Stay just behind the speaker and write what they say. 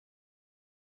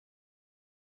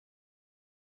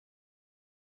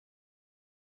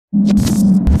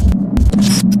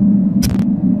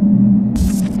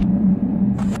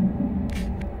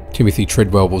Timothy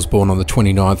Treadwell was born on the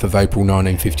 29th of April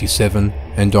 1957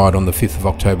 and died on the 5th of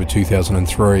October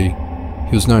 2003.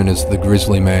 He was known as the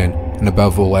Grizzly Man, and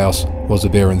above all else was a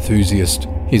bear enthusiast.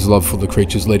 His love for the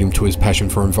creatures led him to his passion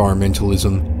for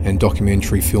environmentalism and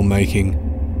documentary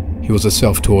filmmaking. He was a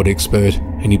self-taught expert,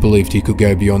 and he believed he could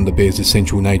go beyond the bear's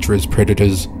essential nature as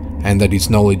predators, and that his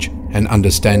knowledge and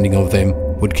understanding of them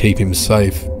would keep him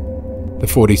safe. The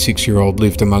 46-year-old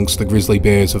lived amongst the grizzly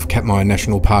bears of Katmai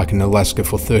National Park in Alaska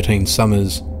for 13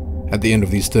 summers. At the end of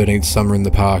his 13th summer in the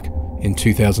park, in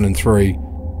 2003,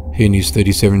 he and his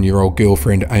 37-year-old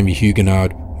girlfriend Amie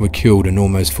Huguenard were killed and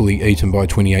almost fully eaten by a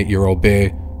 28-year-old bear,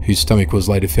 whose stomach was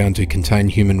later found to contain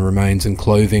human remains and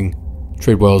clothing.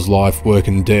 Treadwell's life, work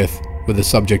and death were the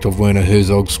subject of Werner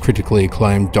Herzog's critically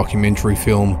acclaimed documentary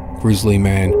film Grizzly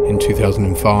Man in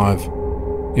 2005.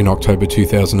 In October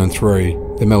 2003,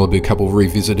 the Malibu couple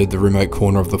revisited the remote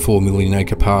corner of the 4 million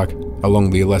acre park along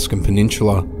the Alaskan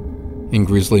Peninsula. In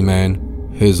Grizzly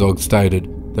Man, Herzog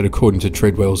stated that according to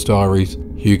Treadwell's diaries,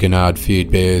 Huguenard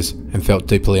feared bears and felt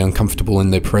deeply uncomfortable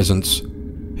in their presence.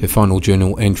 Her final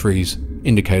journal entries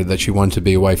indicated that she wanted to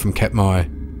be away from Katmai.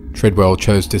 Treadwell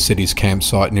chose to set his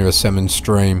campsite near a salmon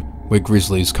stream where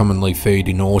grizzlies commonly feed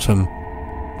in autumn.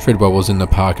 Treadwell was in the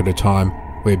park at a time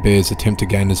where bears attempt to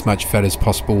gain as much fat as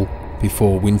possible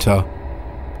before winter.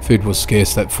 Food was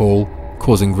scarce that fall,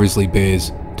 causing grizzly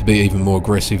bears to be even more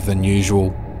aggressive than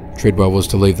usual. Treadwell was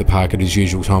to leave the park at his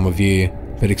usual time of year,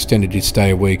 but extended his stay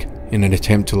a week in an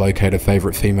attempt to locate a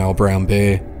favourite female brown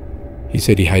bear. He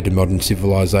said he hated modern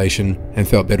civilization and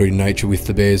felt better in nature with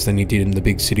the bears than he did in the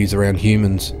big cities around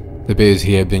humans. The bears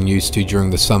he had been used to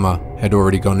during the summer had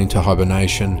already gone into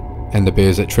hibernation, and the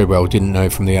bears that Treadwell didn't know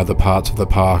from the other parts of the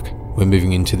park were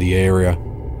moving into the area.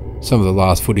 Some of the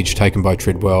last footage taken by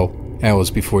Treadwell,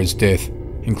 hours before his death,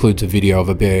 includes a video of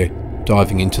a bear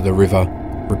diving into the river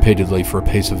repeatedly for a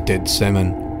piece of dead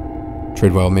salmon.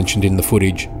 Treadwell mentioned in the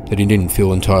footage that he didn't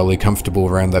feel entirely comfortable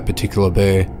around that particular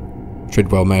bear.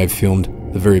 Treadwell may have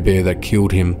filmed the very bear that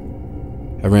killed him.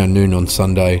 Around noon on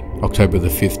Sunday, October the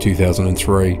 5th,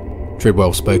 2003,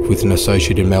 Treadwell spoke with an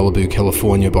associate in Malibu,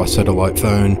 California by satellite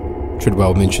phone.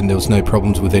 Treadwell mentioned there was no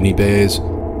problems with any bears.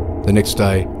 The next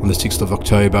day, on the 6th of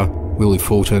October, Willie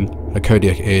Fulton, a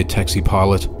Kodiak Air taxi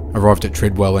pilot, arrived at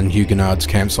Treadwell and Huguenard's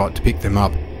campsite to pick them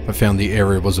up, but found the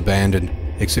area was abandoned,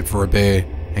 except for a bear,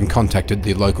 and contacted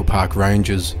the local park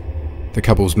rangers. The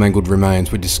couple's mangled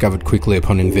remains were discovered quickly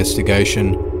upon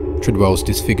investigation. Treadwell's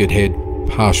disfigured head,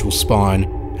 partial spine,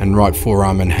 and right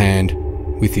forearm and hand,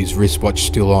 with his wristwatch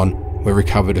still on, were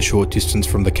recovered a short distance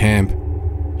from the camp.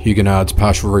 Huguenard's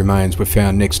partial remains were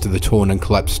found next to the torn and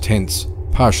collapsed tents,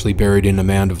 partially buried in a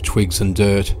mound of twigs and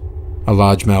dirt. A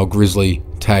large male grizzly,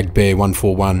 tagged Bear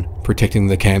 141, protecting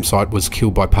the campsite, was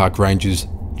killed by park rangers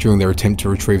during their attempt to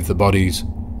retrieve the bodies.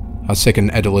 A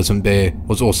second adolescent bear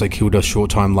was also killed a short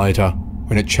time later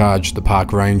when it charged the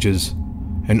park rangers.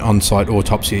 An on-site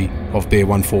autopsy of Bear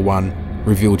 141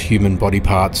 revealed human body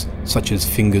parts such as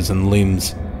fingers and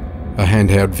limbs. A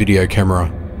handheld video camera,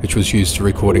 which was used to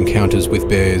record encounters with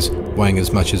bears weighing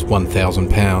as much as 1,000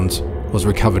 pounds, was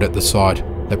recovered at the site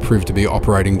that proved to be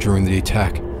operating during the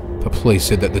attack, but police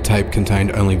said that the tape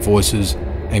contained only voices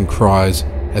and cries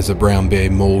as the brown bear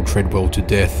mauled Treadwell to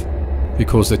death.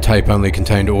 Because the tape only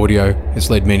contained audio, it's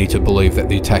led many to believe that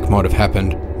the attack might have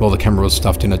happened while the camera was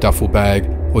stuffed in a duffel bag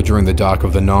or during the dark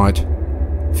of the night.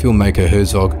 Filmmaker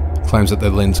Herzog claims that the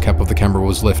lens cap of the camera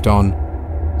was left on,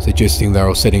 suggesting they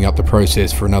were setting up the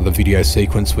process for another video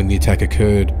sequence when the attack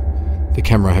occurred. The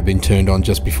camera had been turned on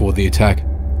just before the attack,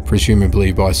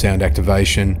 presumably by sound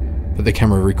activation, but the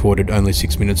camera recorded only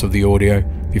 6 minutes of the audio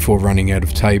before running out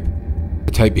of tape.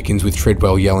 The tape begins with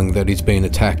Treadwell yelling that he's been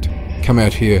attacked. "Come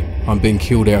out here, I'm being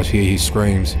killed out here," he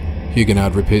screams.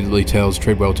 Huguenard repeatedly tells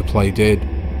Treadwell to play dead.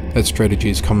 That strategy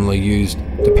is commonly used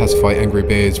to pacify angry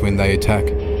bears when they attack.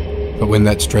 But when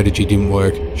that strategy didn't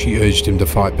work, she urged him to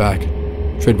fight back.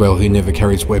 Treadwell, who never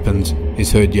carries weapons,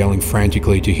 is heard yelling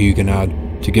frantically to Huguenard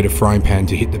to get a frying pan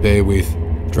to hit the bear with.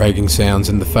 Dragging sounds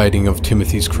and the fading of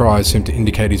Timothy's cries seem to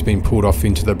indicate he's been pulled off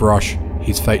into the brush,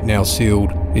 his fate now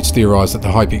sealed. It's theorised that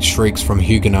the high-pitched shrieks from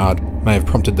Huguenard may have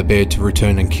prompted the bear to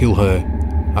return and kill her.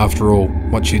 After all,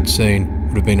 what she'd seen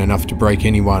would have been enough to break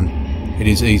anyone. It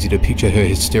is easy to picture her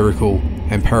hysterical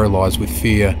and paralysed with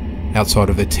fear outside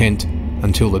of the tent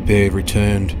until the bear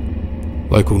returned.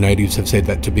 Local natives have said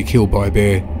that to be killed by a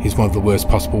bear is one of the worst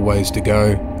possible ways to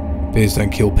go. Bears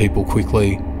don't kill people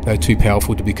quickly, they're too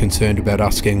powerful to be concerned about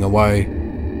us getting away.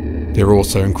 They're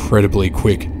also incredibly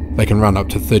quick, they can run up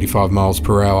to 35 miles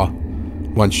per hour.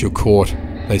 Once you're caught,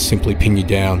 they simply pin you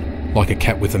down, like a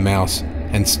cat with a mouse,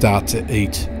 and start to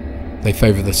eat. They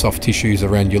favour the soft tissues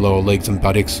around your lower legs and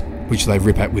buttocks, which they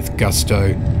rip at with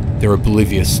gusto. They're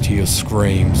oblivious to your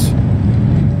screams.